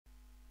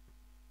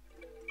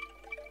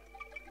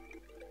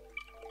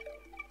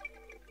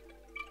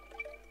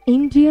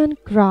Indian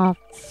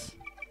crafts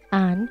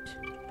and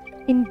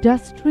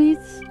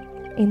industries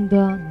in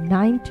the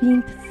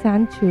 19th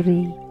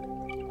century.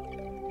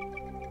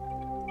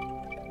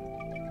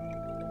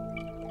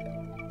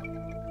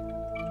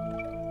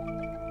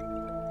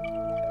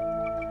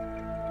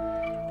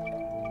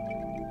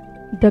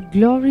 The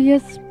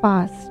glorious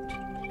past.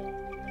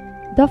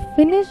 The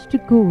finished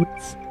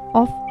goods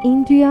of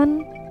Indian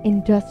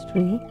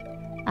industry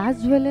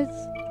as well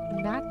as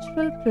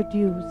natural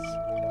produce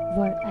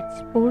were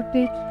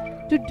exported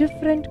to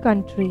different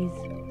countries.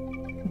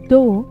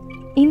 Though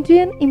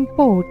Indian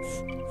imports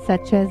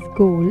such as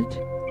gold,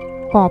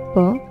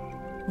 copper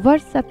were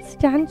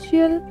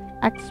substantial,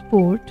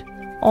 export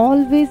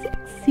always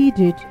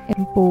exceeded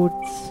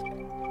imports.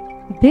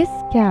 This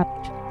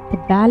kept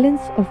the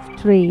balance of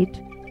trade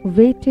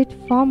weighted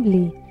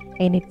firmly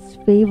in its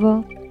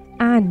favor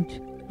and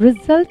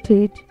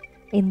resulted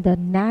in the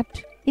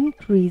net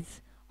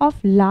increase of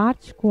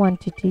large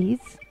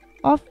quantities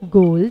of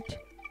gold,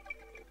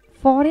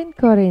 foreign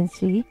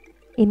currency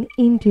in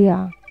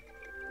India.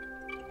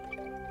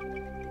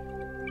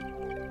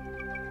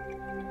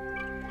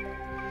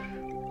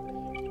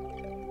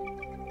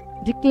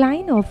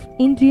 Decline of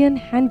Indian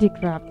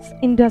handicrafts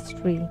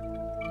industry.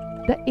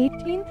 The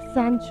 18th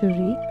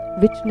century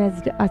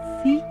witnessed a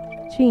sea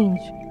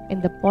change in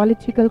the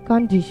political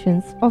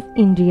conditions of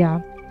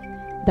India.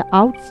 The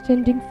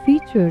outstanding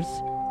features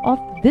of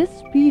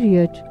this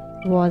period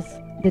was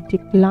the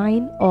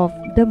decline of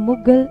the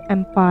Mughal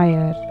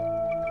Empire.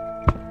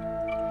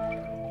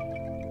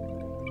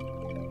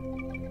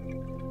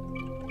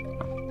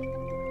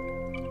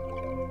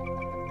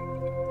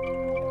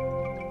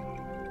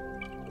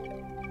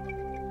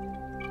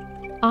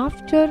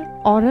 After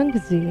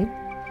Aurangzeb,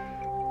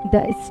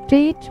 the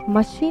state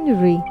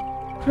machinery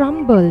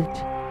crumbled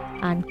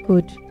and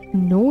could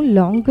no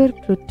longer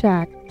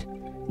protect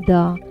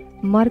the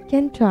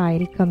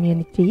mercantile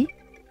community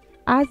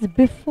as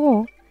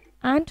before,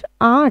 and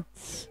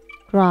arts,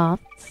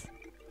 crafts,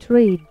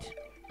 trade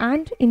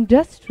and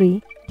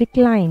industry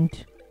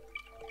declined.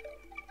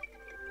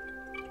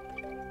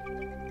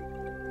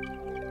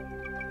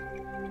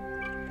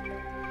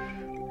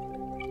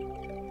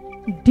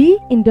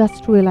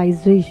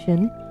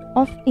 Deindustrialization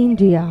of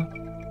India.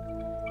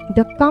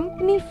 The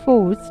company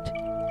forced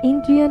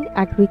Indian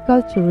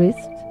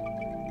agriculturists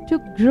to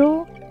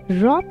grow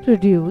raw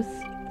produce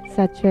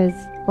such as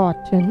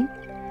cotton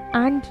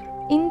and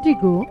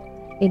indigo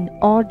in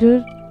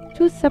order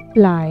to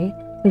supply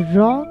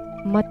raw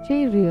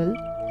material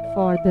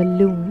for the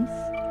looms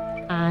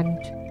and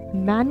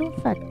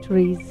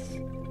manufactories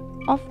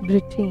of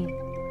Britain.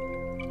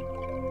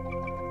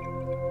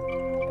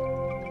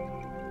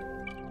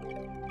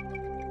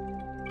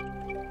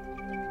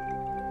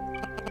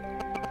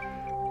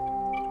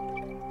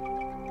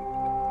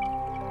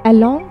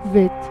 Along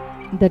with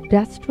the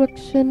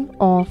destruction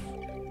of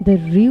the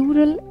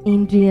rural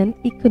Indian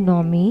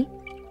economy,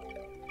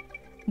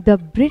 the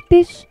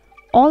British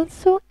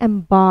also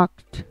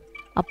embarked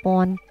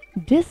upon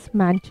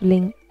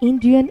dismantling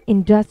Indian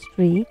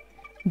industry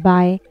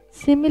by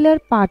similar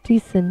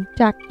partisan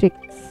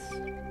tactics.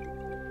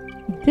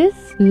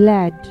 This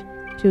led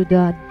to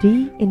the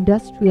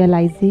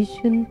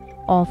deindustrialization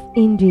of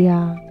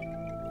India.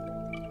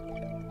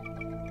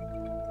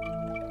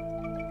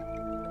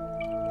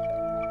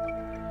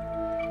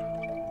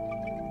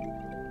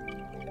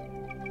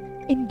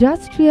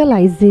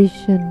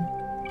 Industrialization.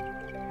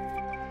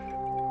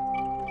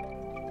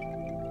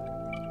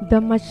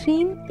 The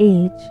machine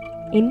age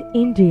in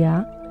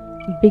India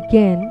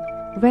began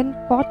when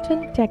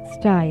cotton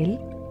textile,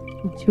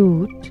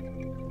 jute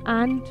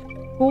and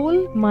coal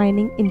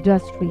mining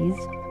industries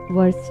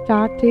were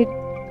started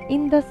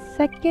in the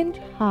second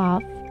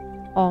half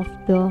of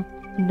the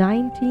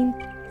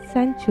 19th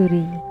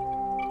century.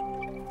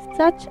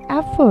 Such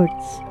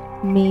efforts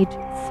made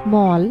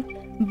small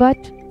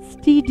but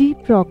steady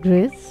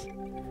progress,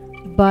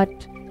 but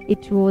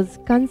it was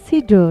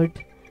considered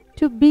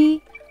to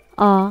be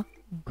a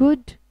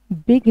good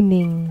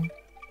beginning.